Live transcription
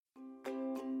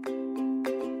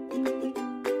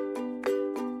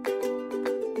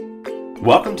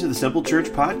Welcome to the Simple Church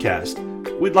Podcast.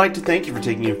 We'd like to thank you for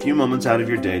taking a few moments out of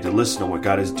your day to listen to what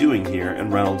God is doing here in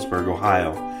Reynoldsburg,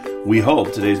 Ohio. We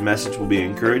hope today's message will be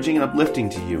encouraging and uplifting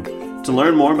to you. To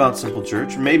learn more about Simple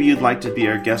Church, or maybe you'd like to be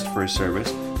our guest for a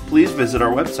service, please visit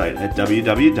our website at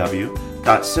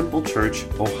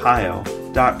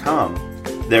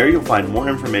www.simplechurchohio.com. There you'll find more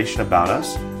information about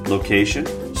us,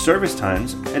 location, service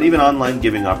times, and even online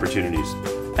giving opportunities.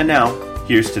 And now,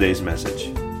 here's today's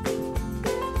message.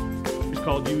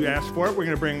 Called You Asked For It. We're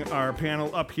going to bring our panel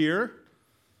up here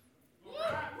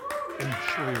and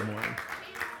show you more.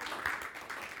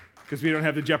 Because we don't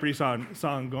have the Jeopardy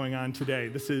song going on today.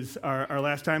 This is our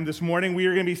last time this morning. We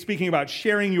are going to be speaking about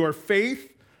sharing your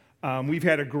faith. We've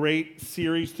had a great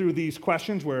series through these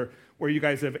questions where you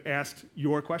guys have asked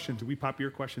your questions. We pop your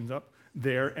questions up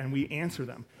there and we answer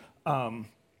them.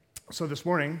 So this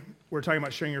morning, we're talking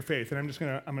about sharing your faith, and I'm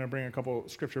going to bring a couple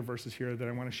scripture verses here that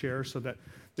I want to share so that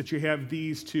you have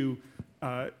these to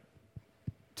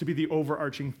be the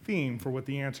overarching theme for what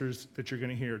the answers that you're going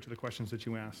to hear to the questions that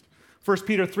you asked. 1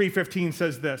 Peter 3:15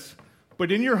 says this, "But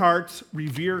in your hearts,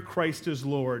 revere Christ as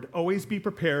Lord. Always be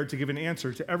prepared to give an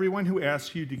answer to everyone who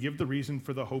asks you to give the reason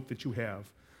for the hope that you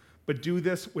have. But do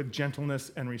this with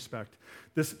gentleness and respect."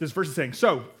 This verse is saying,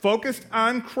 so focused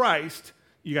on Christ,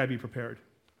 you got to be prepared.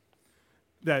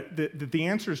 That the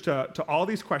answers to all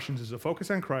these questions is a focus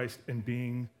on Christ and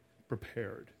being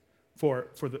prepared for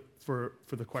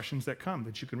the questions that come,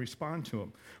 that you can respond to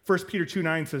them. 1 Peter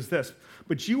 2:9 says this,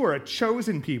 "But you are a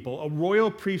chosen people, a royal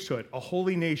priesthood, a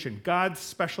holy nation, God's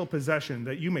special possession,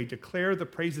 that you may declare the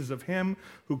praises of him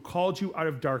who called you out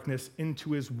of darkness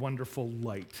into his wonderful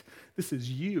light." This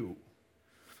is you.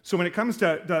 So when it comes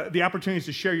to the opportunities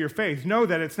to share your faith, know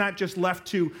that it's not just left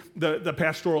to the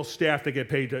pastoral staff that get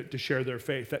paid to share their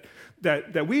faith,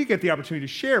 that we get the opportunity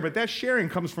to share, but that sharing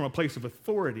comes from a place of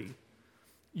authority.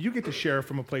 You get to share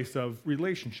from a place of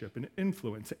relationship and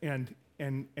influence, and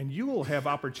you will have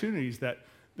opportunities that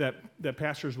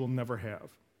pastors will never have,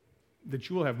 that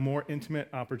you will have more intimate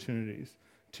opportunities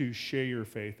to share your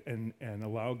faith and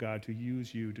allow God to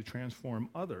use you to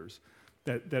transform others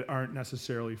that aren't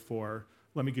necessarily for,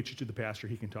 let me get you to the pastor,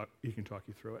 he can talk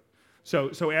you through it.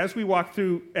 So as we walk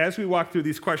through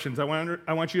these questions, I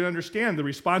want you to understand the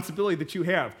responsibility that you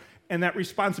have, and that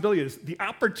responsibility is the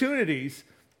opportunities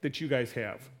that you guys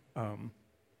have.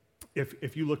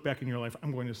 If you look back in your life,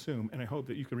 I'm going to assume, and I hope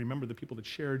that you can remember the people that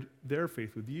shared their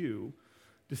faith with you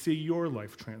to see your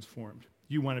life transformed.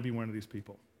 You want to be one of these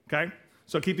people, okay?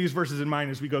 So keep these verses in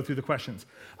mind as we go through the questions.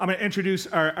 I'm going to introduce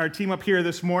our team up here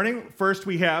this morning. First,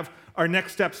 we have our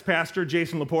Next Steps pastor,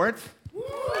 Jason Laporte.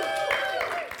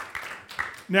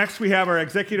 Next, we have our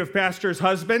executive pastor's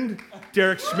husband,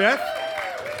 Derek Smith,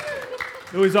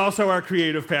 who is also our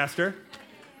creative pastor.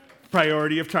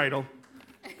 Priority of title.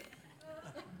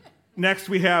 Next,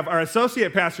 we have our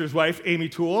associate pastor's wife, Amy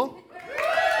Toole,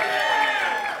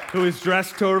 who is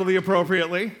dressed totally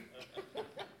appropriately.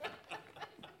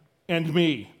 And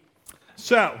me.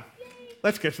 So,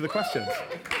 let's get to the questions.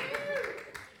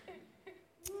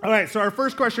 All right, so our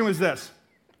first question was this.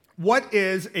 What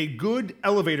is a good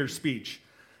elevator speech?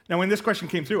 Now, when this question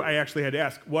came through, I actually had to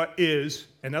ask, what is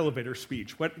an elevator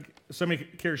speech? Somebody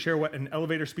care to share what an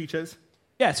elevator speech is?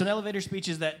 Yeah, so an elevator speech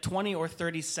is that 20 or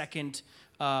 30-second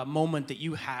moment that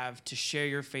you have to share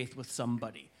your faith with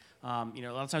somebody. A lot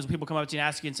of times when people come up to you and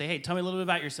ask you and say, hey, tell me a little bit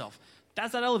about yourself.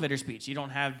 That's that elevator speech. You don't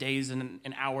have days and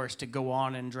hours to go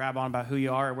on and drab on about who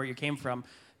you are or where you came from.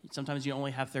 Sometimes you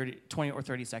only have 20 or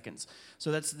 30 seconds.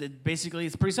 So basically,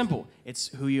 it's pretty simple. It's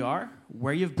who you are,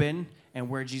 where you've been, and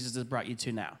where Jesus has brought you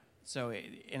to now. So,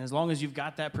 and as long as you've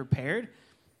got that prepared,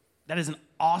 that is an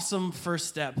awesome first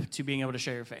step to being able to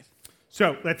share your faith.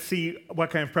 So let's see what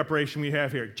kind of preparation we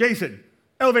have here. Jason,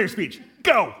 elevator speech,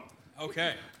 go!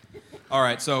 Okay. All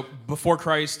right, so before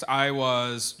Christ, I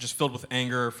was just filled with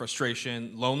anger,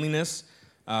 frustration, loneliness,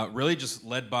 really just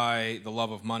led by the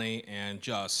love of money and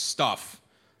just stuff.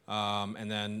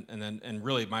 And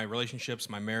really my relationships,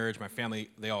 my marriage, my family,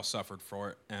 they all suffered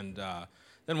for it. And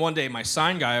then one day, my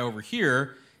sign guy over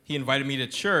here, he invited me to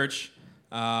church,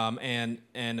 and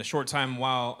a short time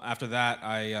while after that,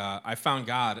 I found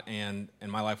God, and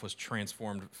my life was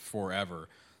transformed forever.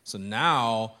 So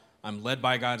now I'm led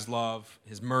by God's love,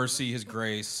 his mercy, his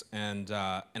grace, and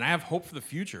I have hope for the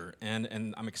future,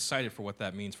 and I'm excited for what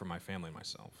that means for my family and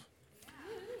myself.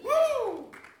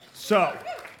 Woo! So,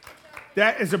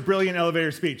 that is a brilliant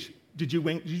elevator speech. Did you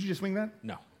just wing that?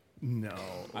 No. No.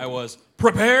 I was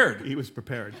prepared. He was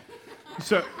prepared.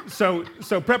 So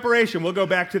preparation, we'll go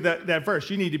back to that verse.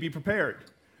 You need to be prepared.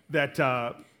 That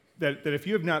that if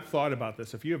you have not thought about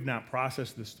this, if you have not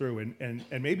processed this through and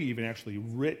maybe even actually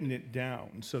written it down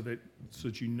so that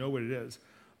you know what it is,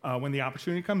 when the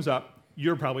opportunity comes up,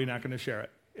 you're probably not going to share it.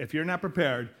 If you're not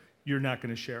prepared, you're not going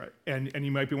to share it. And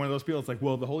you might be one of those people that's like,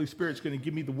 well, the Holy Spirit's going to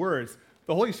give me the words.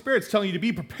 The Holy Spirit's telling you to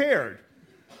be prepared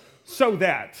so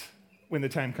that when the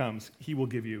time comes, He will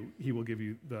give you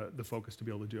the focus to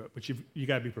be able to do it. But you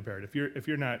got to be prepared. If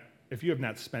you have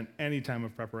not spent any time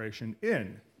of preparation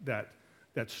in that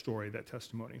story, that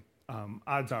testimony,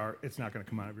 odds are it's not going to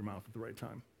come out of your mouth at the right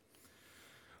time.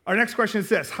 Our next question is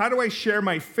this: how do I share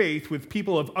my faith with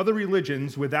people of other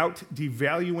religions without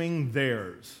devaluing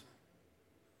theirs?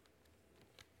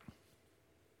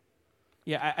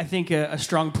 Yeah, I think a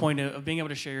strong point of being able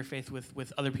to share your faith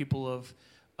with other people of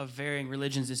varying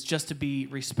religions is just to be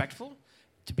respectful,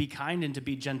 to be kind, and to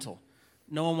be gentle.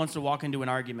 No one wants to walk into an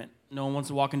argument. No one wants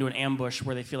to walk into an ambush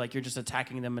where they feel like you're just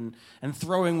attacking them and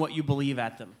throwing what you believe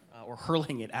at them or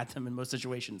hurling it at them in most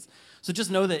situations. So just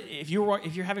know that if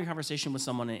you're having a conversation with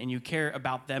someone and you care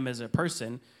about them as a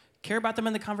person, care about them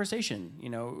in the conversation.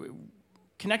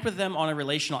 Connect with them on a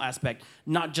relational aspect,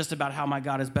 not just about how my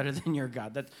God is better than your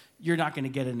God. That you're not going to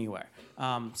get anywhere.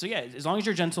 So yeah, as long as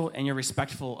you're gentle and you're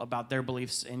respectful about their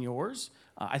beliefs and yours,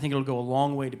 I think it'll go a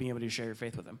long way to being able to share your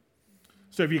faith with them.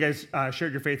 So have you guys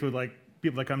shared your faith with like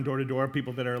people that come door to door,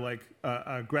 people that are like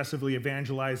aggressively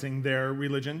evangelizing their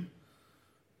religion?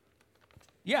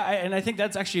 Yeah, and I think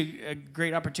that's actually a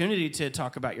great opportunity to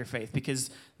talk about your faith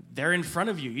because they're in front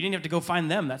of you. You didn't have to go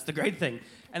find them. That's the great thing.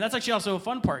 And that's actually also a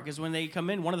fun part because when they come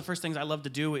in, one of the first things I love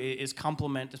to do is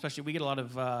compliment, especially we get a lot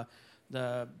of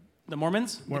the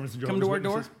Mormons and come to our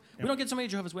door. Witnesses. We don't get so many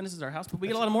Jehovah's Witnesses at our house, but we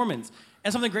get a lot of Mormons.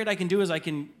 And something great I can do is I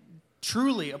can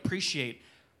truly appreciate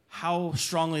how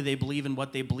strongly they believe in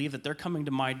what they believe, that they're coming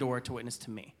to my door to witness to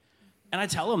me. And I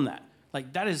tell them that.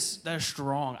 Like, that is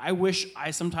strong. I wish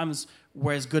I sometimes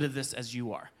were as good at this as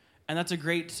you are. And that's a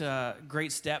great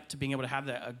step to being able to have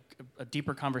a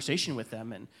deeper conversation with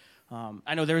them. And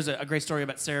I know there's a great story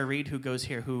about Sarah Reed, who goes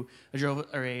here, who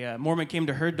a Mormon came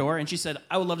to her door, and she said,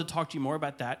 I would love to talk to you more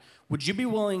about that. Would you be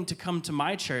willing to come to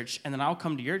my church, and then I'll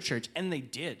come to your church? And they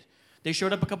did. They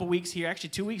showed up a couple weeks here, actually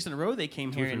 2 weeks in a row they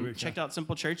came here and checked out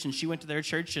Simple Church, and she went to their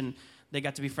church, and they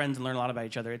got to be friends and learn a lot about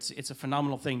each other. It's a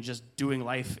phenomenal thing, just doing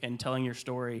life and telling your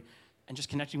story and just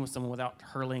connecting with someone without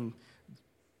hurling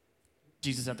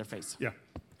Jesus at their face. Yeah.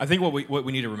 I think what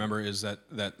we need to remember is that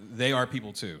they are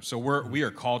people too. So we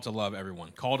are called to love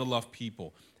everyone, called to love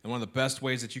people. And one of the best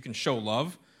ways that you can show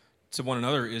love to one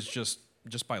another is just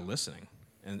by listening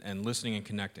and listening and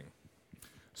connecting.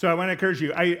 So I want to encourage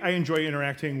you. I enjoy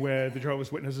interacting with the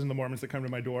Jehovah's Witnesses and the Mormons that come to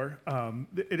my door.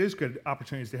 It is good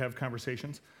opportunities to have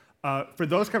conversations. For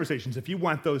those conversations, if you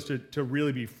want those to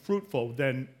really be fruitful,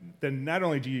 then not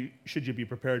only should you be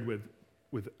prepared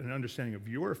with an understanding of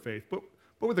your faith, but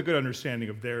with a good understanding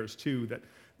of theirs too.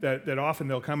 That often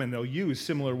they'll come and they'll use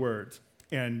similar words,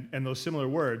 and those similar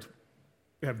words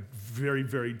have very,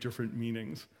 very different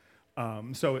meanings.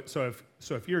 So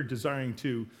if you're desiring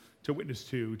to witness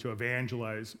to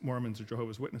evangelize Mormons or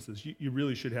Jehovah's Witnesses, you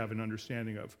really should have an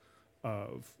understanding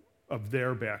of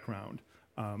their background.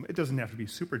 It doesn't have to be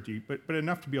super deep, but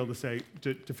enough to be able to say,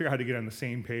 to figure out how to get on the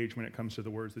same page when it comes to the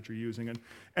words that you're using.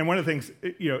 And one of the things,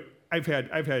 I've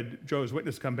had Jehovah's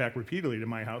Witness come back repeatedly to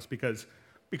my house because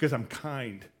I'm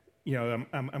kind.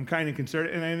 I'm kind and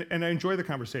considerate, and I enjoy the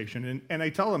conversation. And I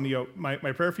tell them,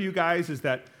 my prayer for you guys is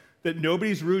that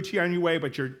nobody's rude to you on your way,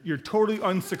 but you're totally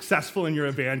unsuccessful in your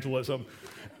evangelism.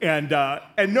 And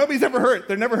nobody's ever hurt.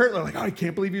 They're never hurt. They're like, oh, I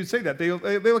can't believe you'd say that. They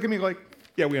look at me like,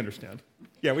 yeah, we understand.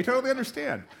 Yeah, we totally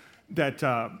understand that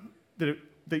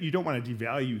you don't want to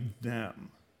devalue them,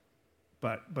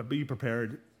 but be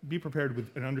prepared. Be prepared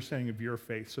with an understanding of your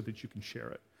faith so that you can share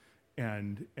it,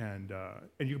 and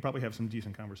you can probably have some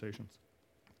decent conversations.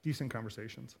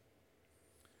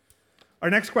 Our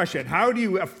next question: how do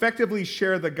you effectively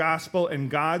share the gospel and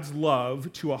God's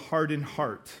love to a hardened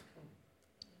heart?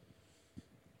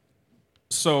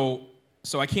 So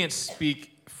I can't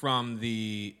speak from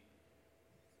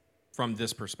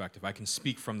this perspective. I can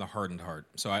speak from the hardened heart.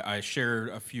 So I shared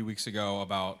a few weeks ago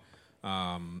about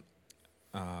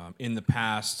in the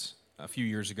past, a few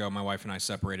years ago, my wife and I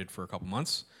separated for a couple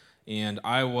months, and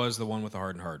I was the one with the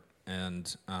hardened heart.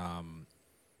 And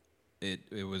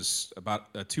it was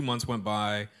about 2 months went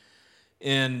by,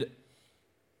 and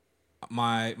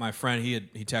my friend,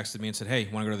 he texted me and said, hey,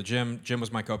 you want to go to the gym? Gym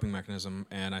was my coping mechanism,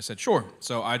 and I said, sure.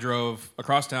 So I drove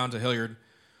across town to Hilliard,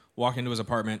 walked into his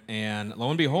apartment, and lo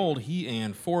and behold, he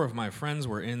and 4 of my friends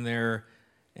were in there,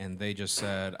 and they just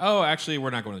said, oh, actually, we're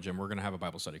not going to the gym. We're going to have a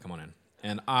Bible study. Come on in.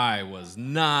 And I was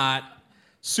not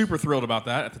super thrilled about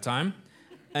that at the time.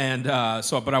 And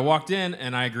but I walked in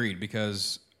and I agreed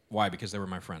because why? Because they were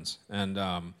my friends. And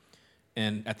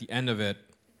at the end of it,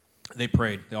 they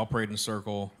prayed. They all prayed in a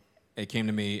circle. They came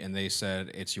to me and they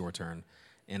said, "It's your turn."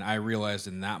 And I realized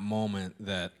in that moment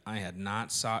that I had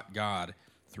not sought God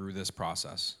through this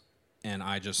process. And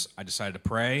I decided to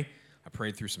pray. I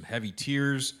prayed through some heavy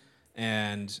tears,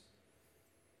 and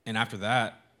after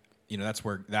that, that's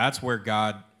where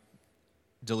God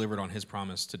delivered on His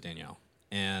promise to Danielle.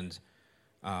 And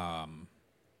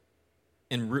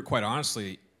quite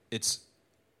honestly,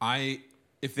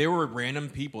 if there were random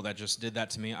people that just did that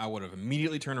to me, I would have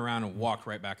immediately turned around and walked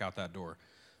right back out that door.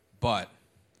 But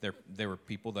there were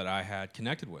people that I had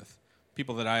connected with,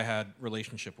 people that I had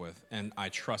relationship with, and I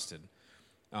trusted.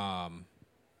 And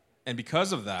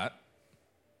because of that,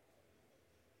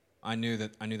 I knew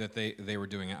that they were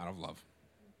doing it out of love.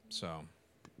 So.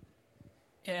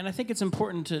 Yeah, and I think it's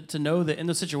important to know that in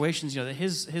those situations, that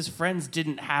his friends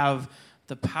didn't have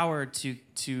the power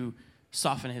to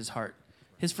soften his heart.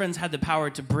 His friends had the power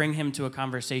to bring him to a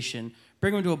conversation,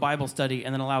 bring him to a Bible study,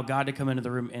 and then allow God to come into the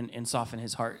room and soften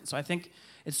his heart. So I think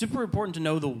it's super important to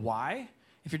know the why.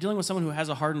 If you're dealing with someone who has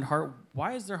a hardened heart,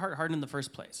 why is their heart hardened in the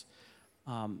first place?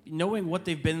 Knowing what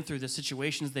they've been through, the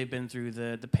situations they've been through,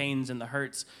 the pains and the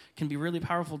hurts can be really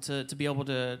powerful to be able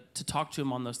to talk to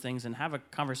them on those things and have a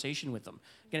conversation with them.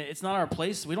 Again, it's not our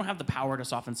place. We don't have the power to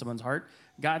soften someone's heart.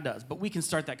 God does. But we can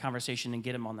start that conversation and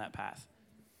get them on that path.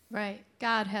 Right.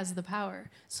 God has the power.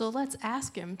 So let's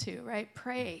ask him to, right?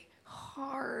 Pray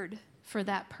hard for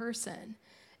that person.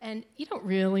 And you don't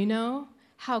really know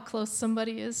how close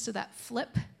somebody is to that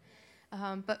flip,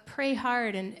 but pray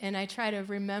hard. And I try to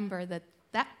remember that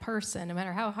person, no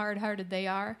matter how hard-hearted they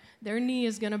are, their knee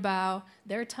is going to bow,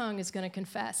 their tongue is going to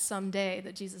confess someday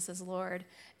that Jesus is Lord.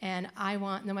 And I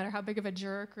want, no matter how big of a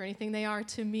jerk or anything they are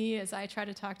to me, as I try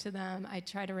to talk to them, I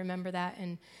try to remember that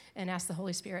and ask the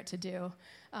Holy Spirit to do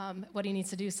what he needs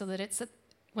to do so that it's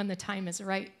when the time is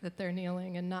right that they're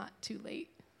kneeling and not too late.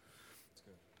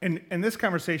 And this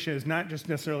conversation is not just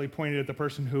necessarily pointed at the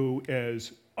person who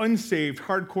is unsaved,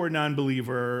 hardcore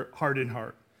non-believer, hardened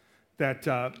heart. That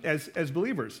as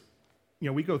believers,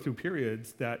 we go through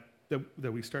periods that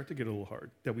we start to get a little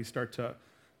hard, that we start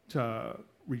to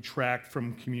retract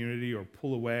from community or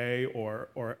pull away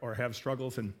or have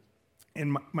struggles.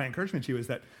 And my encouragement to you is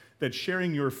that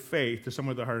sharing your faith to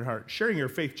someone with a hard heart, sharing your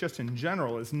faith just in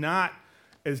general is not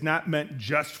meant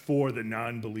just for the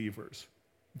non-believers.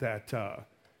 That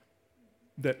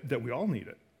we all need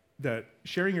it. That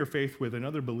sharing your faith with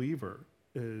another believer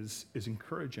is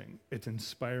encouraging. It's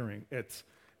inspiring. It's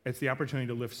the opportunity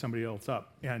to lift somebody else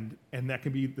up, and that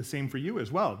can be the same for you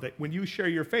as well. That when you share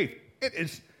your faith,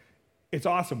 it's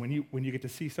awesome when you get to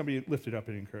see somebody lifted up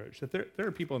and encouraged. That there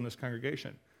are people in this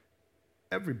congregation,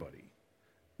 everybody,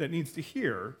 that needs to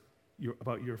hear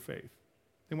about your faith.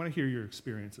 They want to hear your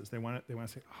experiences. They want to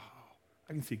say, "Oh,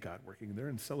 I can see God working there,"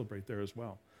 and celebrate there as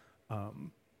well.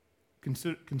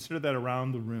 Consider that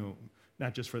around the room,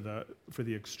 not just for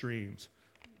the extremes,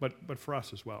 but for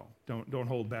us as well. Don't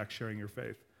hold back sharing your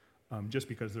faith just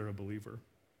because they're a believer.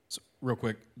 So, real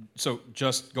quick,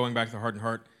 just going back to the hardened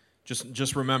heart,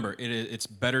 just remember, it's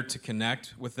better to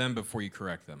connect with them before you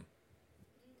correct them.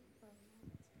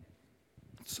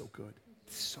 It's so good.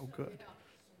 It's so good.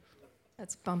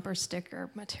 That's bumper sticker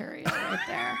material right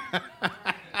there.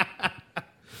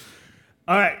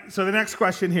 All right, so the next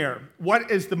question here.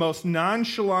 What is the most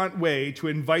nonchalant way to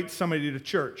invite somebody to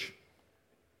church?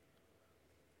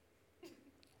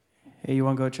 Hey, you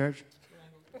want to go to church?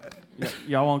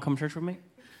 Y'all want to come to church with me?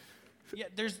 Yeah,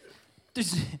 it's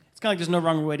kind of like there's no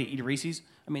wrong way to eat a Reese's.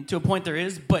 I mean, to a point there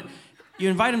is, but you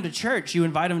invite them to church. You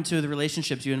invite them to the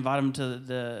relationships. You invite them to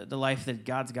the life that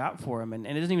God's got for them. And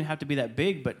it doesn't even have to be that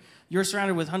big, but you're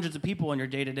surrounded with hundreds of people in your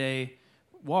day-to-day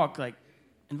walk. Like,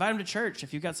 invite them to church.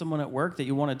 If you've got someone at work that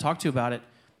you want to talk to about it,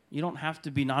 you don't have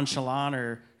to be nonchalant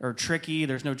or tricky.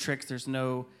 There's no tricks. There's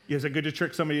no... Yeah, is it good to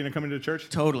trick somebody into coming to church?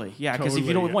 Totally, yeah. Because if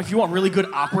Totally, if you want really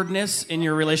good awkwardness in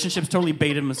your relationships, totally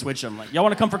bait them and switch them. Like, y'all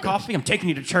want to come for coffee? I'm taking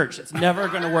you to church. It's never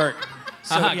going to work.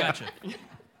 So yeah, Gotcha.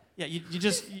 Yeah, you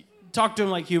just talk to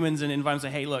them like humans and invite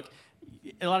them. Say, hey, look,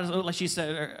 a lot of, like she said,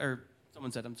 or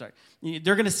someone said, I'm sorry.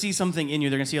 They're going to see something in you.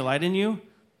 They're going to see a light in you.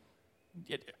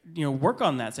 Work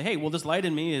on that. Say, hey, well, this light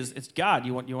in me it's God.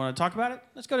 You want to talk about it?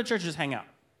 Let's go to church and just hang out.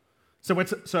 So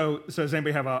does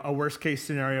anybody have a worst case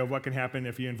scenario of what can happen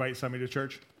if you invite somebody to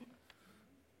church?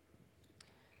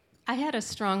 I had a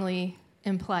strongly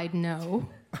implied no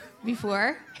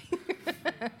before.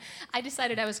 I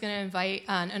decided I was going to invite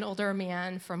an older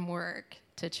man from work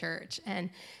to church.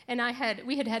 And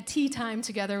we had tea time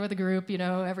together with a group,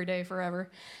 every day forever.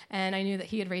 And I knew that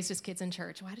he had raised his kids in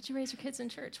church. Why did you raise your kids in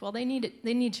church? Well, they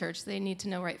need church. They need to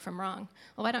know right from wrong.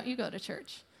 Well, why don't you go to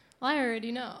church? Well, I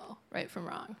already know right from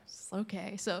wrong. It's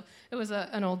okay. So it was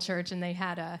an old church, and they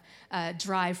had a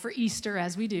drive for Easter,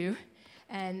 as we do.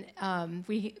 And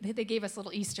they gave us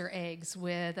little Easter eggs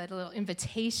with a little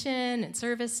invitation and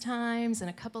service times and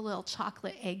a couple little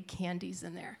chocolate egg candies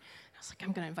in there. I was like,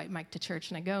 I'm going to invite Mike to church.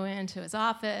 And I go into his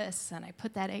office, and I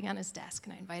put that egg on his desk,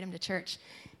 and I invite him to church.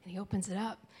 And he opens it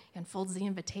up, he unfolds the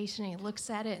invitation, and he looks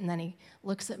at it, and then he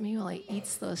looks at me while he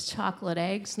eats those chocolate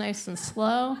eggs nice and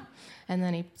slow. And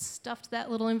then he stuffed that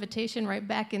little invitation right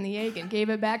back in the egg and gave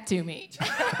it back to me.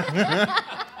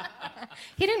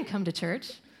 He didn't come to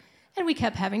church. And we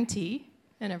kept having tea,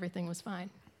 and everything was fine.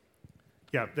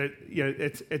 Yeah,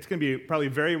 it's going to be probably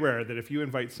very rare that if you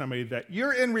invite somebody that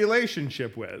you're in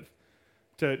relationship with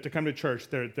to come to church,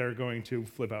 they're going to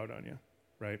flip out on you,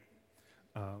 right?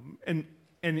 And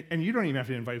you don't even have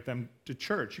to invite them to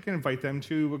church. You can invite them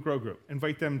to a grow group,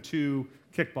 invite them to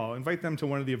kickball, invite them to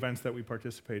one of the events that we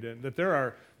participate in. That there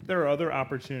are other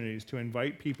opportunities to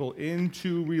invite people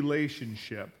into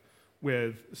relationship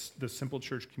with the Simple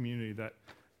Church community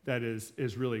that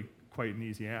is really quite an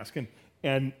easy ask.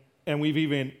 And we've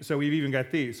even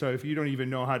got these. So if you don't even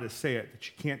know how to say it, that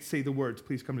you can't say the words,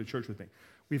 please come to church with me.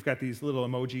 We've got these little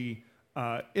emoji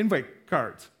invite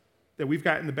cards that we've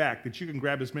got in the back that you can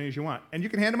grab as many as you want, and you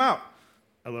can hand them out.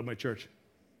 I love my church.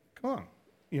 Come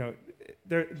on.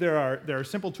 There are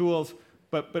simple tools,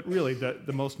 but really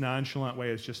the most nonchalant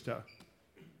way is just to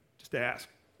ask.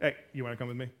 Hey, you want to come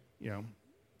with me?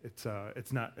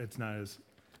 It's not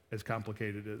as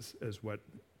complicated as what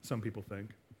some people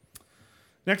think.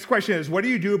 Next question is, what do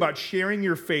you do about sharing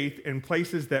your faith in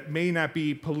places that may not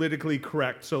be politically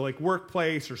correct? So like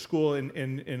workplace or school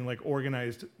in like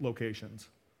organized locations.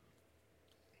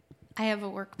 I have a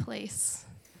workplace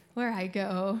where I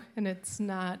go, and it's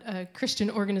not a Christian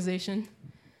organization.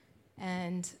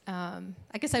 And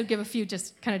I guess I would give a few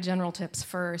just kind of general tips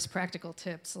first, practical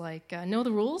tips, like know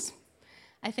the rules.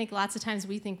 I think lots of times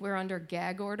we think we're under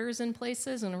gag orders in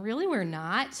places, and really we're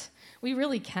not. We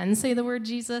really can say the word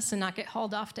Jesus and not get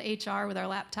hauled off to HR with our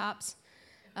laptops.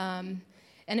 And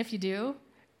if you do,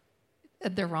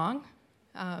 they're wrong.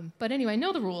 But anyway,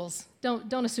 know the rules.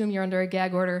 Don't assume you're under a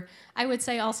gag order. I would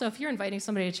say also, if you're inviting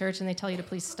somebody to church and they tell you to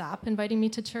please stop inviting me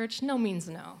to church, no means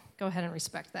no. Go ahead and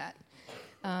respect that.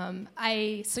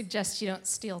 I suggest you don't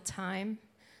steal time.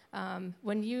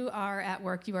 When you are at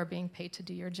work, you are being paid to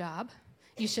do your job.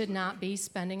 You should not be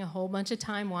spending a whole bunch of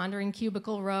time wandering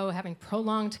cubicle row, having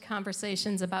prolonged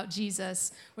conversations about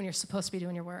Jesus when you're supposed to be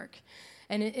doing your work.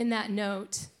 And in that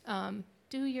note,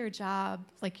 do your job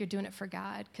like you're doing it for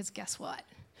God, because guess what?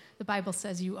 The Bible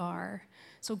says you are.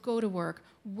 So go to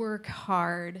work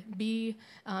hard, do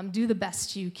the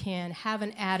best you can, have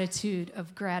an attitude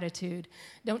of gratitude.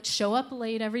 Don't show up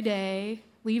late every day,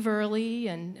 leave early,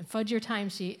 and fudge your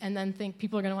timesheet, and then think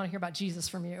people are going to want to hear about Jesus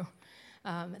from you.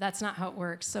 That's not how it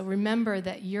works. So remember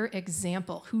that your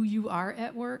example, who you are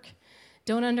at work,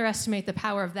 don't underestimate the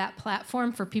power of that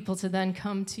platform for people to then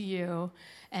come to you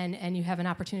and you have an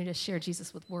opportunity to share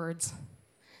Jesus with words.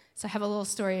 So I have a little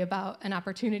story about an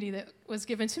opportunity that was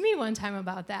given to me one time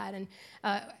about that. And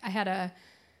I had a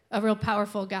real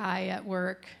powerful guy at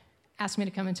work ask me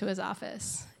to come into his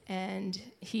office. And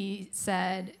he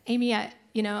said, Amy, I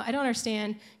don't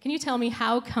understand. Can you tell me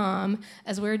how come,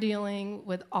 as we're dealing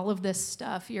with all of this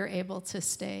stuff, you're able to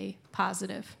stay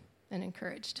positive and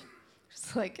encouraged?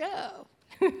 It's like, oh,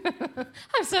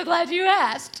 I'm so glad you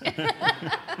asked.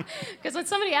 Because when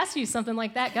somebody asks you something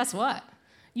like that, guess what?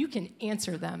 You can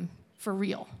answer them for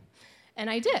real. And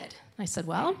I did. I said,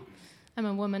 well, I'm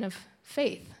a woman of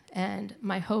faith, and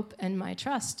my hope and my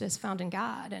trust is found in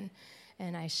God.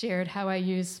 And I shared how I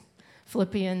use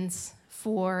Philippians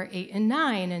 4, 8, and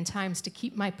 9 in times to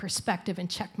keep my perspective and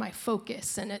check my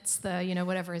focus. And it's the,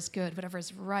 whatever is good, whatever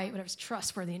is right, whatever is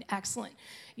trustworthy and excellent,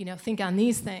 think on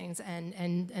these things and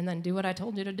then do what I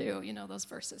told you to do, those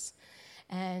verses.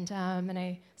 And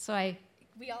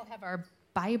we all have our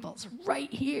Bibles right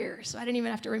here, so I didn't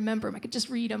even have to remember them. I could just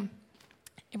read them.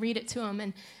 I read it to him,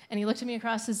 and he looked at me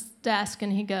across his desk,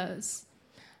 and he goes,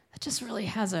 "That just really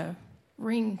has a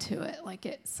ring to it, like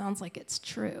it sounds like it's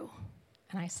true."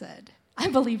 And I said, "I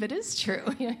believe it is true."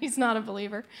 He's not a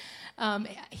believer.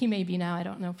 He may be now, I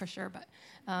don't know for sure, but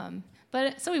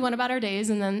so we went about our days,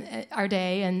 and then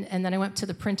then I went to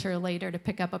the printer later to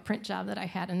pick up a print job that I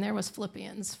had, and there was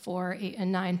Philippians 4, 8,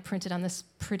 and 9 printed on this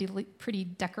pretty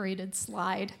decorated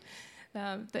slide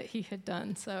that he had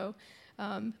done. So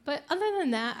But other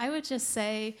than that, I would just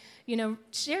say,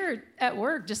 share at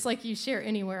work just like you share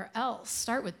anywhere else.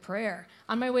 Start with prayer.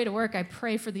 On my way to work, I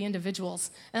pray for the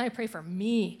individuals, and I pray for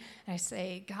me. And I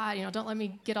say, God, don't let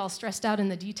me get all stressed out in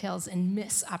the details and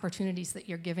miss opportunities that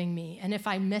you're giving me. And if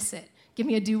I miss it, give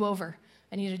me a do-over.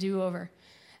 I need a do-over.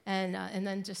 And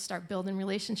then just start building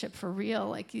relationship for real,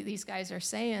 like these guys are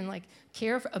saying, like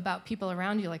care about people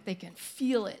around you, like they can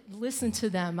feel it. Listen to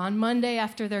them. On Monday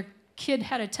after their kid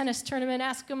had a tennis tournament,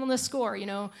 ask them the score,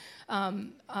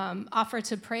 offer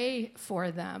to pray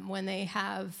for them when they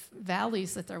have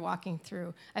valleys that they're walking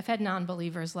through. I've had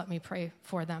non-believers let me pray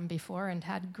for them before and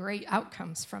had great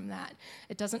outcomes from that.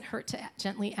 It doesn't hurt to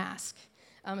gently ask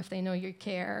if they know you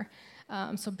care.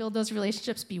 So build those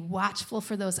relationships, be watchful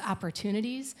for those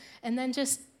opportunities, and then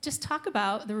just talk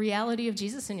about the reality of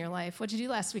Jesus in your life. What'd you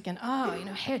do last weekend? Oh,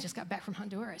 hey, I just got back from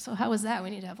Honduras. So how was that? We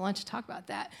need to have lunch to talk about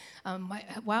that.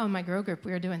 Wow, in my grow group,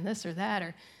 we were doing this or that.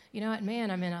 Or, you know what,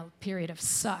 man, I'm in a period of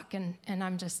suck, and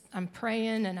I'm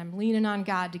praying, and I'm leaning on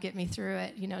God to get me through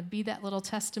it. Be that little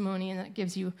testimony, and that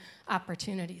gives you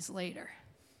opportunities later.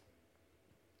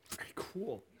 Very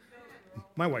cool.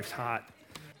 My wife's hot.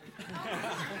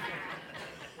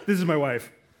 This is my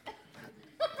wife.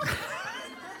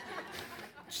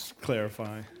 Just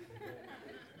clarify.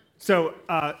 So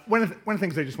one of the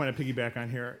things I just want to piggyback on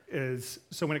here is,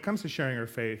 so when it comes to sharing our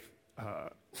faith,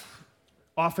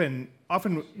 often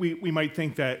we might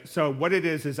think that, so what it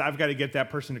is I've got to get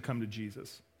that person to come to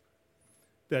Jesus.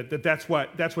 That's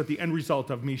what the end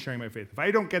result of me sharing my faith. If I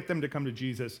don't get them to come to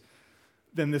Jesus,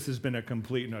 then this has been a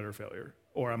complete and utter failure,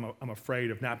 or I'm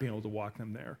afraid of not being able to walk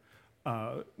them there.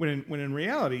 When in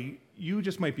reality, you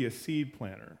just might be a seed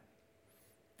planter.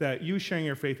 That you sharing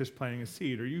your faith is planting a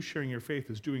seed, or you sharing your faith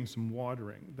is doing some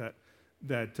watering.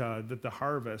 That the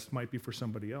harvest might be for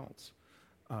somebody else.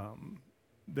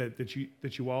 That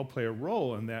you all play a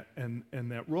role in that, and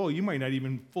that role you might not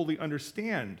even fully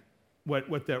understand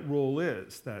what that role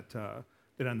is. That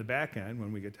on the back end,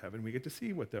 when we get to heaven, we get to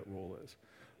see what that role is.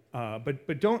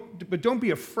 But don't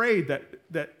be afraid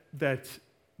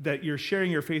that you're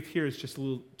sharing your faith here is just a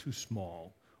little too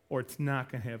small, or it's not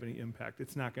going to have any impact.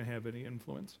 It's not going to have any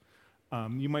influence.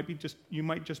 You might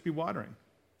just be watering,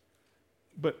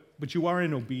 but you are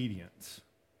in obedience.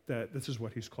 That this is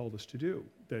what He's called us to do.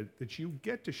 That you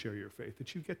get to share your faith.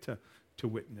 That you get to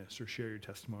witness or share your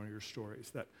testimony or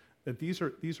stories. That these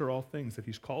are all things that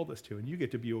He's called us to, and you get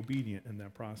to be obedient in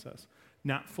that process,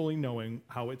 not fully knowing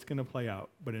how it's going to play out,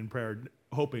 but in prayer,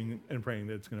 hoping and praying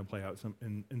that it's going to play out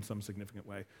in some significant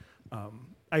way.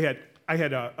 I had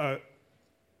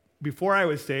before I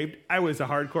was saved, I was a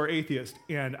hardcore atheist,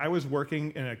 and I was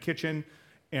working in a kitchen,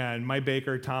 and my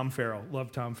baker, Tom Farrell,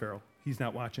 love Tom Farrell. He's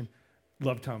not watching.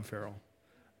 Love Tom Farrell.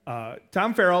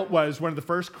 Tom Farrell was one of the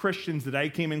first Christians that I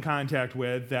came in contact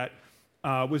with that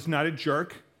was not a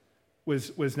jerk,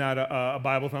 was not a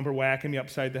Bible thumper whacking me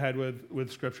upside the head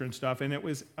with scripture and stuff. And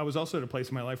I was also at a place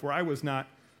in my life where I was not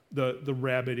the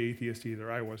rabid atheist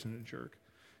either. I wasn't a jerk.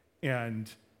 And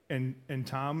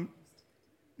Tom,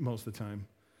 most of the time,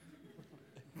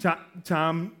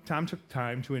 Tom took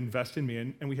time to invest in me,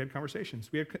 and we had conversations.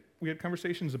 We had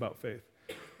conversations about faith.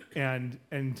 And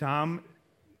Tom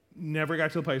never got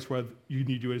to the place where you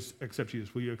need to accept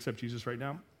Jesus. Will you accept Jesus right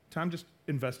now? Tom just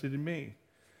invested in me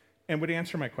and would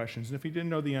answer my questions. And if he didn't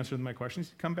know the answer to my questions,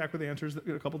 he'd come back with answers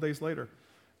a couple days later.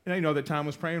 And I know that Tom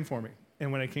was praying for me.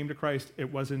 And when I came to Christ,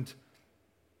 it wasn't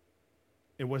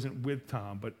with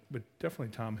Tom, but definitely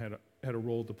Tom had a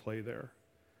role to play there.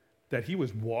 That he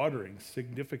was watering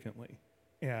significantly,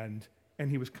 and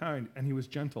he was kind, and he was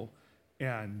gentle,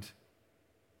 and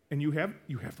you have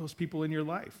those people in your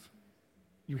life.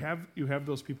 You have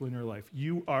those people in your life.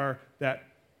 You are that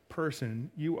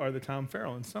person. You are the Tom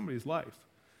Farrell in somebody's life.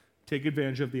 Take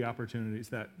advantage of the opportunities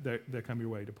that come your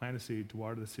way to plant a seed, to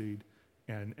water the seed,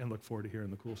 and look forward to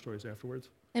hearing the cool stories afterwards.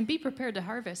 And be prepared to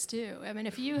harvest, too. I mean,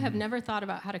 if you have never thought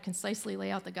about how to concisely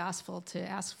lay out the gospel to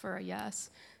ask for a yes,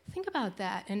 think about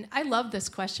that. And I love this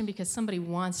question because somebody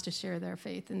wants to share their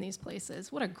faith in these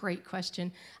places. What a great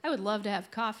question. I would love to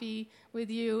have coffee with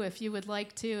you if you would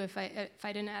like to, if I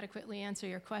didn't adequately answer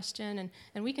your question.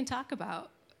 And we can talk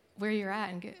about where you're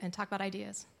at and talk about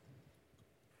ideas.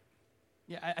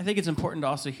 Yeah, I think it's important to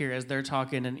also hear as they're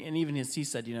talking, and even as he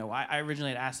said, I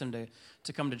originally had asked him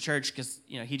to come to church because,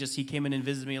 he came in and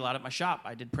visited me a lot at my shop.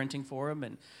 I did printing for him,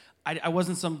 and I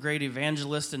wasn't some great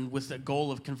evangelist and with the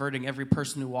goal of converting every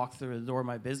person who walked through the door of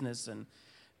my business.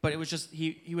 But it was just,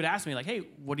 he would ask me, like, hey,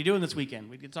 what are you doing this weekend?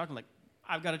 We'd get talking, like,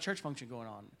 I've got a church function going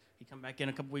on. He'd come back in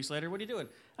a couple weeks later. What are you doing?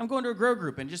 I'm going to a grow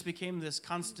group. And it just became this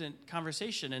constant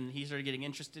conversation. And he started getting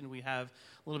interested, and we have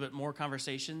a little bit more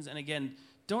conversations. And again,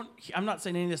 I'm not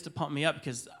saying any of this to pump me up,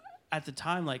 because at the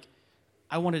time, like,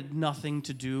 I wanted nothing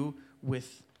to do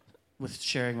with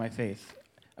sharing my faith.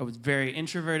 I was very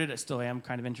introverted. I still am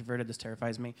kind of introverted. This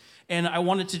terrifies me. And I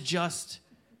wanted to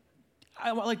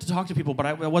I like to talk to people, but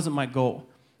that wasn't my goal.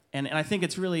 And I think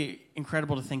it's really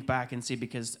incredible to think back and see,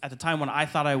 because at the time when I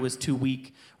thought I was too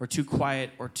weak or too quiet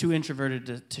or too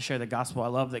introverted to share the gospel, I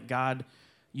love that God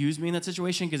used me in that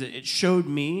situation, because it showed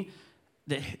me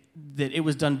that it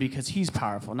was done because he's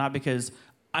powerful, not because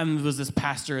I was this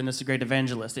pastor and this great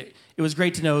evangelist. It was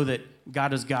great to know that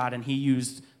God is God, and he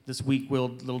used this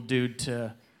weak-willed little dude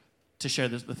to share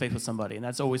the faith with somebody. And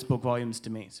that's always spoke volumes to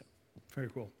me. So. Very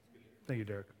cool. Thank you,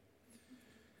 Derek.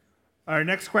 Our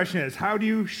next question is, how do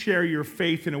you share your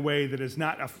faith in a way that is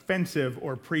not offensive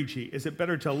or preachy? Is it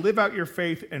better to live out your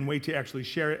faith and wait to actually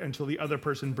share it until the other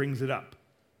person brings it up?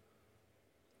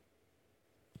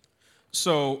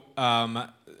 So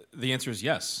the answer is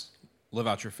yes. Live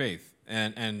out your faith,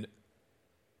 and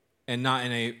not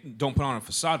in a don't put on a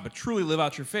facade, but truly live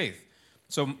out your faith.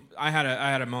 So I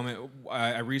had a moment.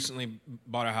 I recently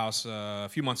bought a house a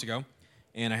few months ago,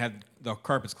 and I had the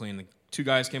carpets cleaned. 2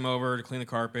 guys came over to clean the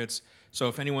carpets. So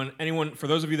if anyone, for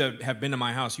those of you that have been to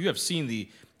my house, you have seen the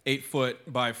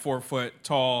 8-foot by 4-foot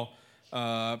tall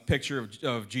picture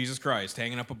of Jesus Christ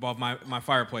hanging up above my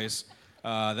fireplace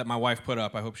that my wife put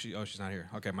up. I hope she's not here.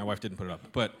 Okay, my wife didn't put it up,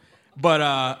 but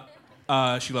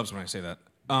she loves when I say that.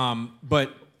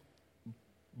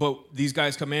 But these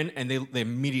guys come in, and they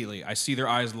immediately, I see their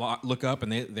eyes look up,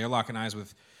 and they're locking eyes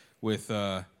with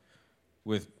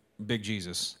big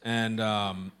Jesus,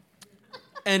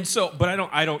 and so, but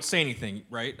I don't say anything,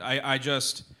 right?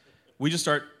 We just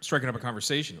start striking up a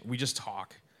conversation. We just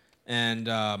talk, and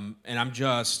I'm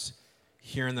just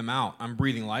hearing them out. I'm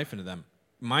breathing life into them.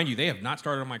 Mind you, they have not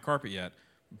started on my carpet yet,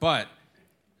 but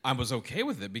I was okay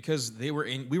with it because we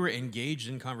were engaged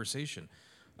in conversation.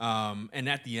 And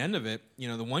at the end of it,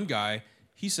 the one guy,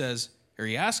 he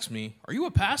asks me, "Are you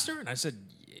a pastor?" And I said,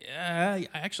 "Yeah,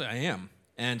 actually I am."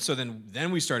 And so then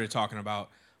I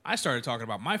started talking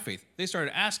about my faith. They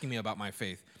started asking me about my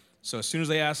faith. So as soon as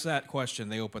they asked that question,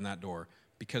 they opened that door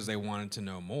because they wanted to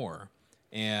know more.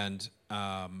 And,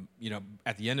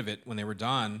 at the end of it, when they were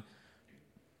done,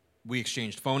 we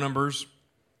exchanged phone numbers,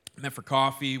 met for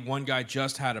coffee. One guy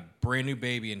just had a brand new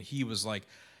baby, and he was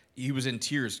in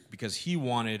tears because he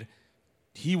wanted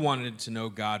to know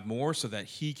God more so that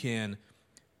he can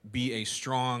be a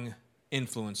strong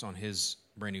influence on his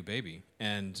brand new baby.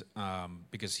 And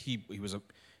because he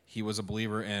was a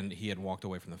believer and he had walked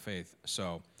away from the faith.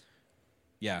 So,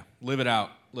 yeah, live it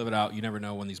out. You never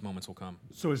know when these moments will come.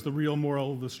 So is the real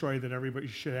moral of the story that everybody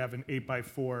should have an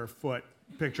 8-by-4-foot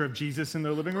picture of Jesus in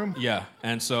their living room? Yeah,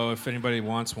 and so if anybody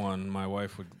wants one, my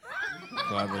wife would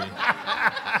gladly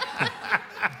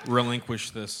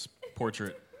relinquish this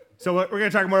portrait. So we're going to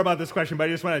talk more about this question, but I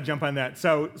just want to jump on that.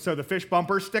 So the fish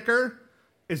bumper sticker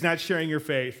is not sharing your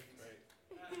faith.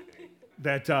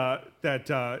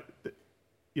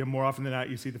 More often than not,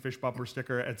 you see the fish bumper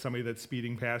sticker at somebody that's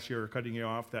speeding past you or cutting you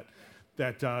off.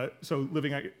 So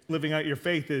living out your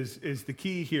faith is the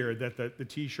key here. That the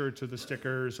T-shirts or the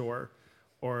stickers or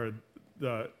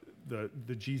the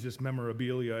Jesus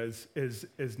memorabilia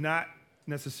is not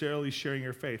necessarily sharing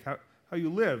your faith. How you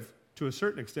live to a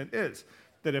certain extent is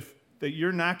that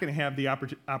you're not going to have the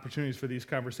opportunities for these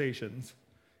conversations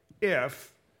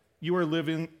if you are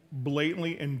living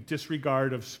blatantly in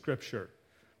disregard of Scripture,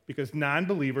 because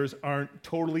non-believers aren't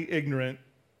totally ignorant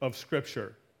of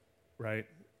Scripture, right?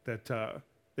 That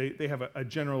they have a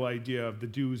general idea of the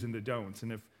do's and the don'ts,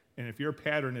 and if your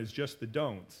pattern is just the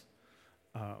don'ts,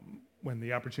 when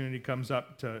the opportunity comes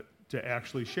up to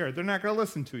actually share, they're not going to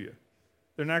listen to you.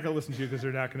 They're not going to listen to you because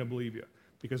they're not going to believe you,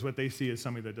 because what they see is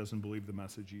somebody that doesn't believe the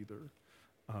message either.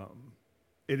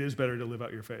 It is better to live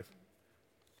out your faith.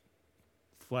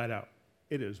 Flat out.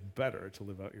 It is better to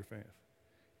live out your faith.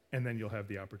 And then you'll have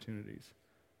the opportunities.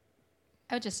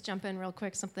 I would just jump in real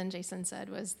quick. Something Jason said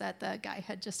was that the guy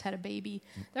had just had a baby.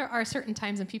 There are certain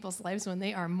times in people's lives when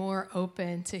they are more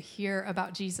open to hear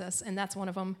about Jesus, and that's one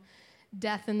of them.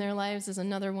 Death in their lives is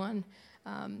another one.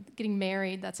 Getting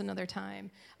married, that's another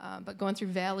time. But going through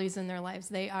valleys in their lives,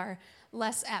 they are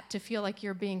less apt to feel like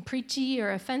you're being preachy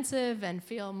or offensive and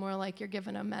feel more like you're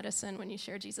giving them medicine when you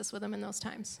share Jesus with them in those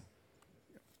times.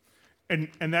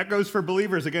 And that goes for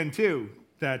believers again too.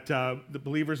 That the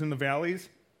believers in the valleys,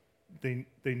 they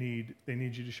need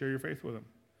you to share your faith with them.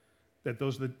 That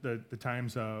those are the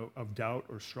times of doubt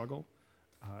or struggle,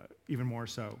 even more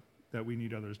so. that we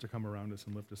need others to come around us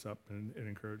and lift us up and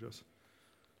encourage us.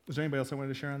 Was there anybody else I wanted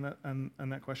to share on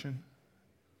that question?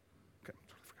 Okay,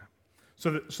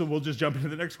 totally forgot. So we'll just jump into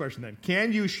the next question then.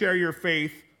 Can you share your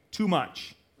faith too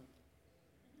much?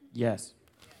 Yes.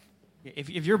 If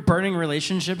you're burning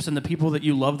relationships and the people that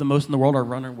you love the most in the world are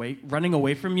running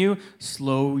away from you,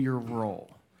 slow your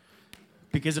roll.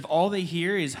 Because if all they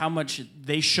hear is how much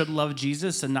they should love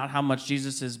Jesus and not how much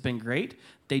Jesus has been great,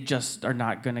 they just are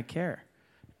not going to care.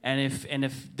 And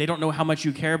if they don't know how much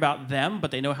you care about them,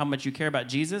 but they know how much you care about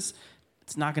Jesus,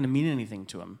 it's not going to mean anything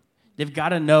to them. They've got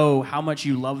to know how much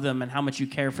you love them and how much you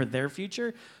care for their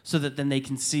future so that then they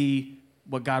can see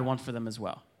what God wants for them as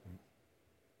well.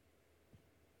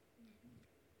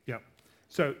 Yeah.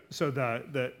 So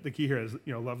the key here is,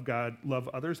 love God, love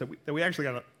others, that we actually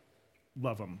got to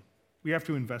love them. We have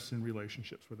to invest in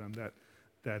relationships with them.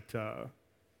 That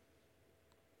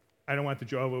I don't want the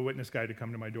Jehovah's Witness guy to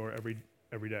come to my door every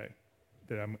day.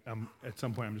 That I'm at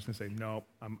some point I'm just going to say no,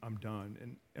 I'm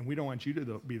done. And we don't want you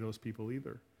to be those people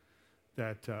either.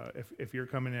 That if you're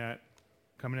coming at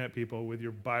people with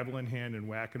your Bible in hand and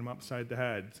whacking them upside the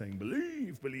head, saying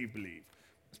believe, believe, believe,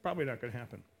 it's probably not going to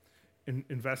happen.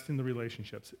 Invest in the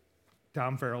relationships.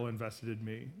 Tom Farrell invested in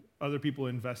me. Other people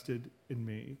invested in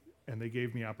me. And they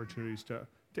gave me opportunities to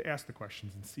ask the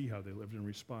questions and see how they lived and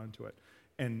respond to it.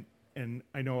 And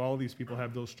I know all these people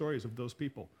have those stories of those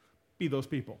people. Be those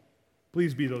people.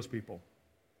 Please be those people.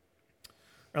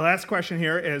 Our last question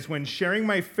here is, when sharing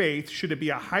my faith, should it be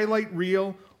a highlight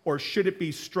reel or should it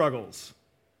be struggles?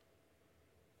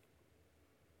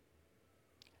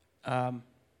 I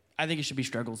think it should be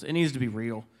struggles. It needs to be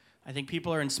real. I think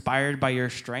people are inspired by your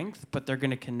strength, but they're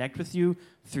going to connect with you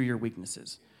through your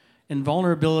weaknesses. And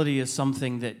vulnerability is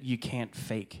something that you can't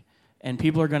fake. And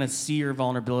people are going to see your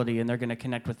vulnerability, and they're going to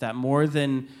connect with that more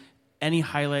than any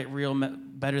highlight reel,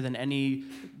 better than any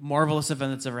marvelous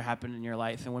event that's ever happened in your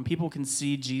life. And when people can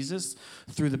see Jesus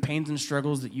through the pains and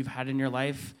struggles that you've had in your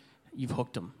life, you've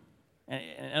hooked them.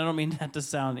 And I don't mean that to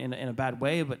sound in a bad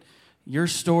way, but your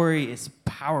story is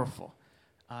powerful.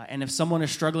 And if someone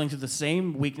is struggling through the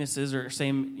same weaknesses or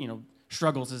same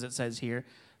struggles, as it says here,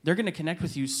 they're going to connect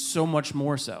with you so much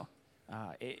more so.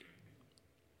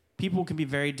 People can be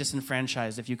very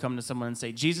disenfranchised if you come to someone and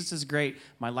say, Jesus is great,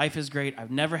 my life is great, I've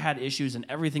never had issues, and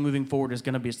everything moving forward is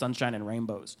going to be sunshine and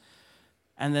rainbows.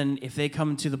 And then if they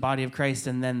come to the body of Christ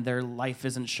and then their life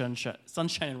isn't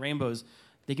sunshine and rainbows,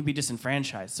 they can be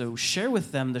disenfranchised. So share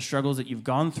with them the struggles that you've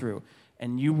gone through,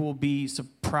 and you will be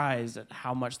surprised at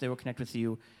how much they will connect with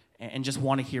you and just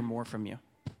want to hear more from you.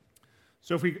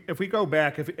 So if we go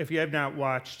back, if you have not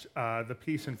watched the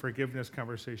peace and forgiveness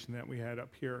conversation that we had up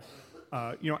here,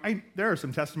 there are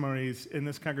some testimonies in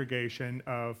this congregation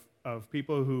of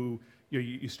people who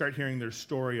you start hearing their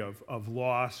story of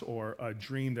loss or a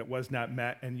dream that was not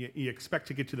met, and you expect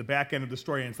to get to the back end of the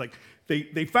story, and it's like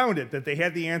they found it, that they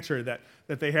had the answer, that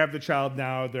they have the child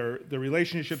now, their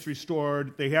relationship's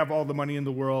restored, they have all the money in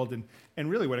the world, and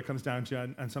really what it comes down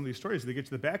to on some of these stories, they get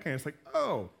to the back end, it's like,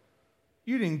 oh,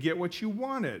 you didn't get what you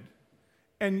wanted.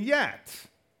 And yet,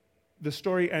 the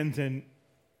story ends in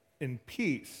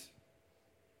peace.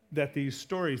 That these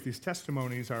stories, these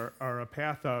testimonies are a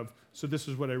path of, so this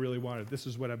is what I really wanted. This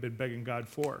is what I've been begging God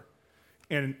for.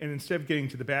 And instead of getting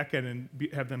to the back end and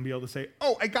have them be able to say,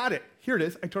 oh, I got it. Here it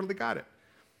is. I totally got it.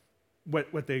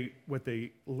 What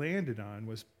they landed on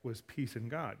was peace in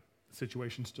God. The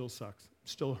situation still sucks,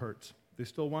 still hurts. They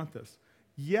still want this.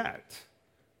 Yet,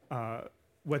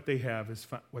 what they have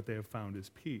found is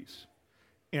peace.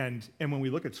 And when we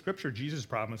look at Scripture, Jesus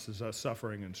promises us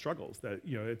suffering and struggles. That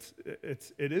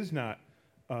it is not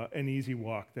an easy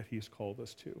walk that He's called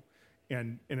us to,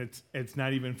 and it's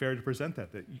not even fair to present that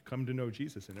you come to know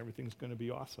Jesus and everything's going to be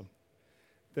awesome.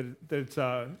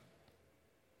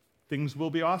 Things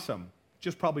will be awesome,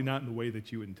 just probably not in the way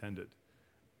that you intended,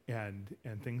 and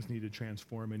things need to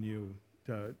transform in you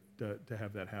to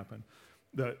have that happen.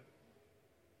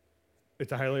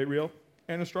 It's a highlight reel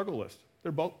and a struggle list. They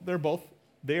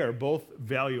are both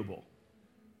valuable.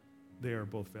 They are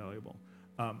both valuable.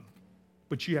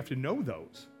 But you have to know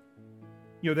those.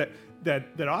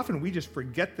 That often we just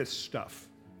forget this stuff.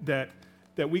 That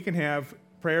we can have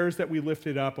prayers that we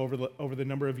lifted up over the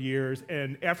number of years,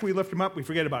 and after we lift them up, we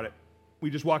forget about it. We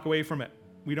just walk away from it.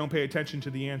 We don't pay attention to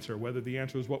the answer, whether the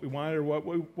answer was what we wanted or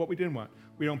what we didn't want.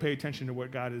 We don't pay attention to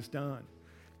what God has done.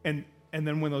 And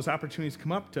then when those opportunities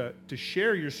come up to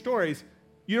share your stories,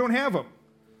 you don't have them.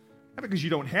 Not because you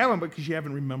don't have them, but because you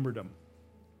haven't remembered them.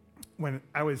 When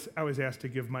I was asked to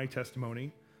give my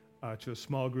testimony to a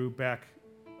small group back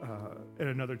at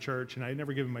another church, and I had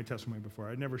never given my testimony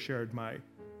before. I'd never shared my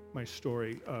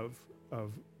story of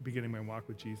of beginning my walk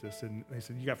with Jesus. And they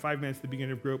said, you got 5 minutes at the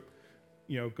beginning of group,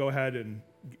 go ahead and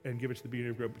give it to the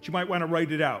beginning of group. But you might want to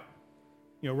write it out.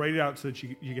 Write it out so that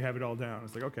you can have it all down.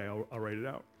 It's like, okay, I'll write it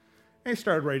out. And I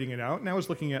started writing it out, and I was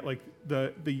looking at like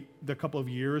the couple of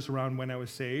years around when I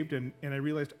was saved, and I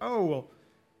realized, oh, well,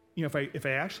 if I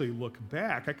actually look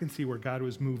back, I can see where God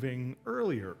was moving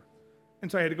earlier.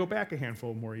 And so I had to go back a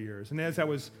handful more years. And as I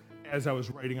was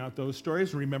writing out those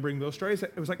stories and remembering those stories,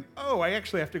 it was like, oh, I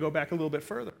actually have to go back a little bit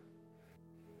further.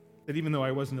 That even though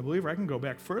I wasn't a believer, I can go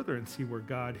back further and see where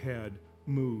God had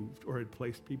moved or had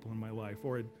placed people in my life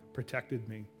or had protected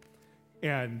me.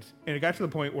 And it got to the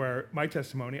point where my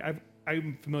testimony,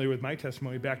 I'm familiar with my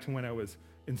testimony back to when I was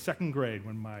in second grade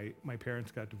when my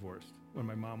parents got divorced, when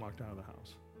my mom walked out of the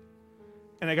house.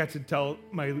 And I got to tell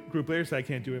my group leaders that I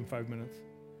can't do it in 5 minutes.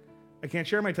 I can't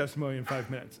share my testimony in 5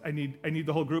 minutes. I need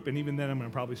the whole group, and even then I'm going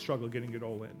to probably struggle getting it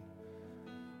all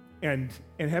in.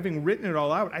 And having written it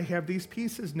all out, I have these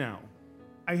pieces now.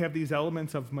 I have these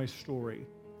elements of my story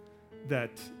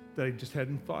that I just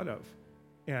hadn't thought of.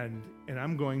 And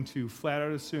I'm going to flat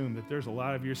out assume that there's a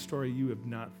lot of your story you have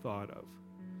not thought of.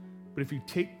 But if you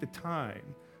take the time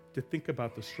to think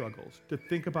about the struggles, to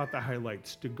think about the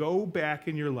highlights, to go back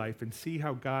in your life and see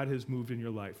how God has moved in your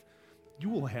life, you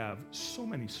will have so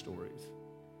many stories.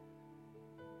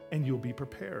 And you'll be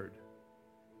prepared.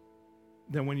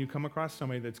 Then when you come across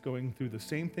somebody that's going through the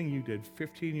same thing you did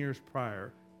 15 years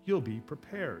prior, you'll be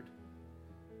prepared.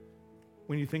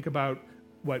 When you think about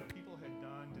what people had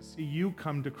done to see you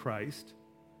come to Christ,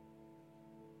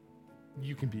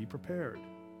 you can be prepared.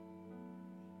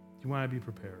 You want to be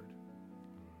prepared.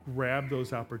 Grab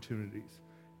those opportunities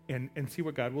and see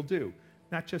what God will do,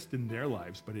 not just in their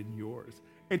lives, but in yours.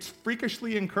 It's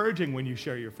freakishly encouraging when you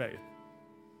share your faith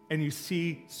and you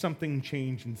see something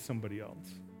change in somebody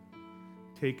else.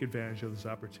 Take advantage of those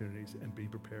opportunities and be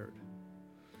prepared.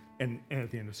 And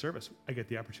at the end of service, I get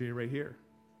the opportunity right here.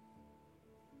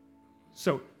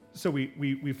 So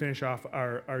we finish off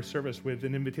our service with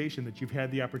an invitation that you've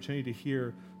had the opportunity to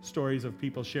hear stories of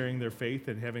people sharing their faith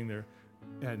and having their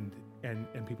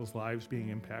and people's lives being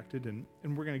impacted, and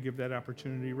we're going to give that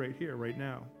opportunity right here, right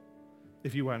now.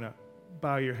 If you want to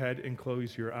bow your head and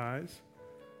close your eyes,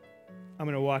 I'm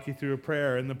going to walk you through a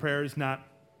prayer, and the prayer is not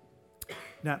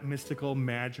mystical,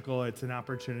 magical. It's an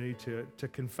opportunity to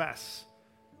confess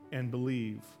and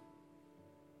believe.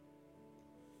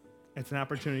 It's an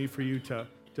opportunity for you to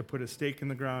put a stake in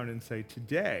the ground and say,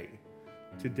 today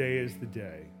is the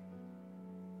day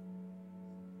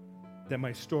that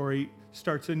my story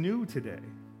starts anew today.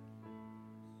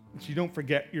 That you don't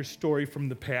forget your story from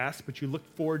the past, but you look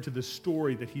forward to the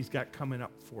story that he's got coming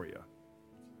up for you.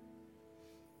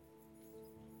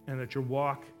 And that your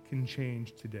walk can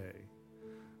change today.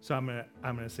 So I'm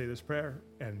gonna say this prayer,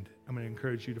 and I'm gonna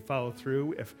encourage you to follow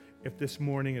through. If this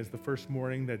morning is the first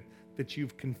morning that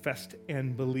you've confessed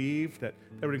and believed, that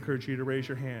would encourage you to raise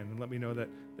your hand and let me know that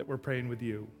we're praying with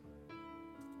you.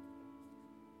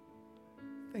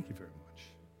 Thank you very much.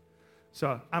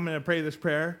 So I'm going to pray this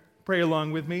prayer. Pray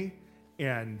along with me,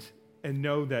 and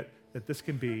know that this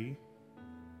can be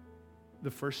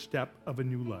the first step of a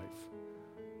new life.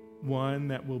 One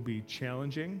that will be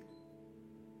challenging,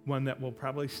 one that will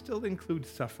probably still include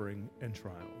suffering and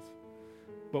trials,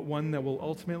 but one that will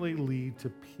ultimately lead to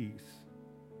peace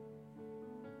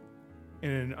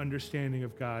and an understanding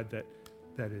of God that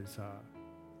is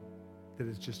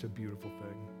just a beautiful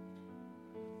thing.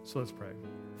 So let's pray.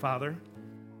 Father,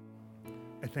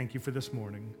 I thank you for this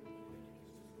morning.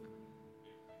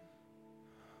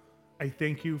 I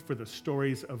thank you for the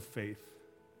stories of faith.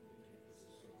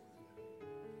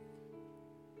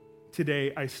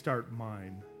 Today I start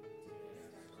mine.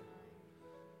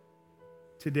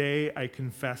 Today I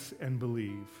confess and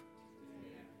believe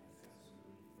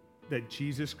that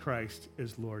Jesus Christ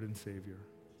is Lord and Savior,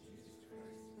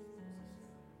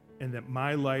 and that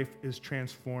my life is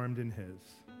transformed in his.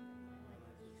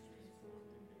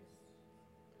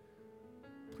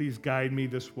 Please guide me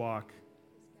this walk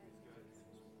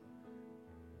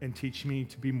and teach me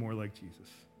to be more like Jesus.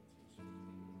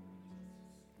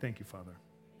 Thank you, Father.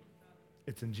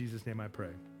 It's in Jesus' name I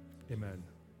pray. Amen.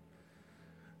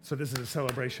 So this is a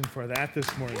celebration for that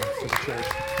this morning for the church.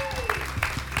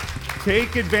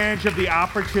 Take advantage of the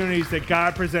opportunities that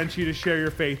God presents you to share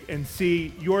your faith and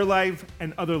see your life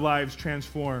and other lives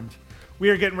transformed. We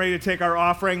are getting ready to take our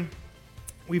offering.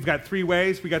 We've got 3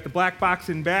 ways. We got the black box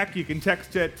in back. You can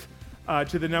text it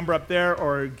to the number up there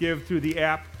or give through the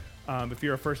app. If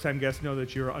you're a first-time guest, know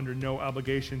that you're under no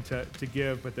obligation to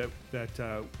give, but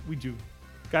that we do.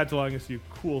 God's allowing us to do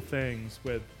cool things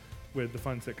with with the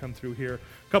funds that come through here.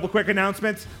 A couple quick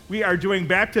announcements. We are doing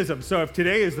baptism. So if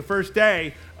today is the first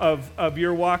day of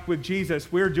your walk with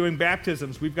Jesus, we're doing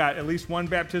baptisms. We've got at least one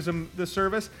baptism this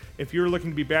service. If you're looking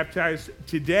to be baptized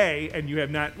today and you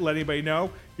have not let anybody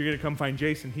know, you're going to come find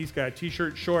Jason. He's got a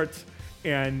t-shirt, shorts,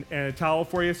 and a towel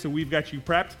for you, so we've got you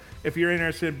prepped. If you're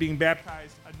interested in being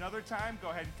baptized another time, go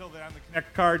ahead and fill that on the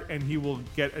Connect card, and he will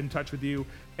get in touch with you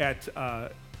at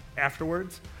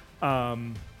afterwards.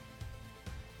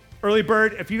 Early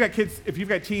bird, if you've got kids, if you've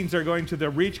got teens that are going to the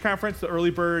Reach conference, the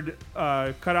early bird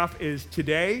cutoff is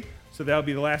today, so that'll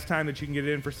be the last time that you can get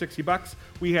it in for $60.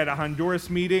 We had a Honduras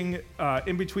meeting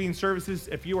in between services.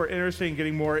 If you are interested in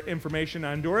getting more information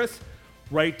on Honduras,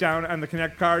 write down on the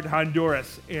Connect card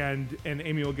Honduras, and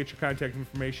Amy will get your contact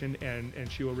information, and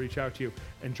she will reach out to you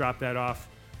and drop that off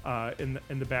in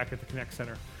the back at the Connect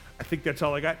Center. I think that's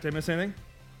all I got. Did I miss anything?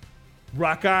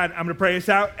 Rock on. I'm going to pray us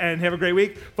out and have a great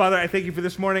week. Father, I thank you for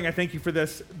this morning. I thank you for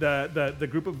this the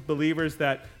group of believers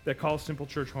that call Simple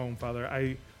Church home, Father.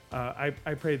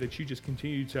 I pray that you just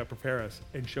continue to prepare us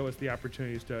and show us the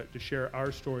opportunities to share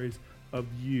our stories of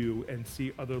you and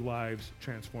see other lives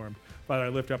transformed. Father, I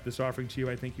lift up this offering to you.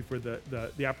 I thank you for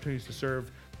the opportunities to serve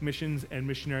missions and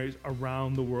missionaries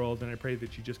around the world, and I pray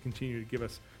that you just continue to give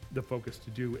us the focus to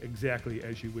do exactly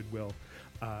as you would will.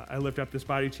 I lift up this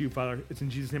body to you, Father. It's in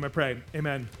Jesus' name I pray.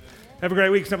 Amen. Have a great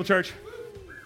week, Simple Church.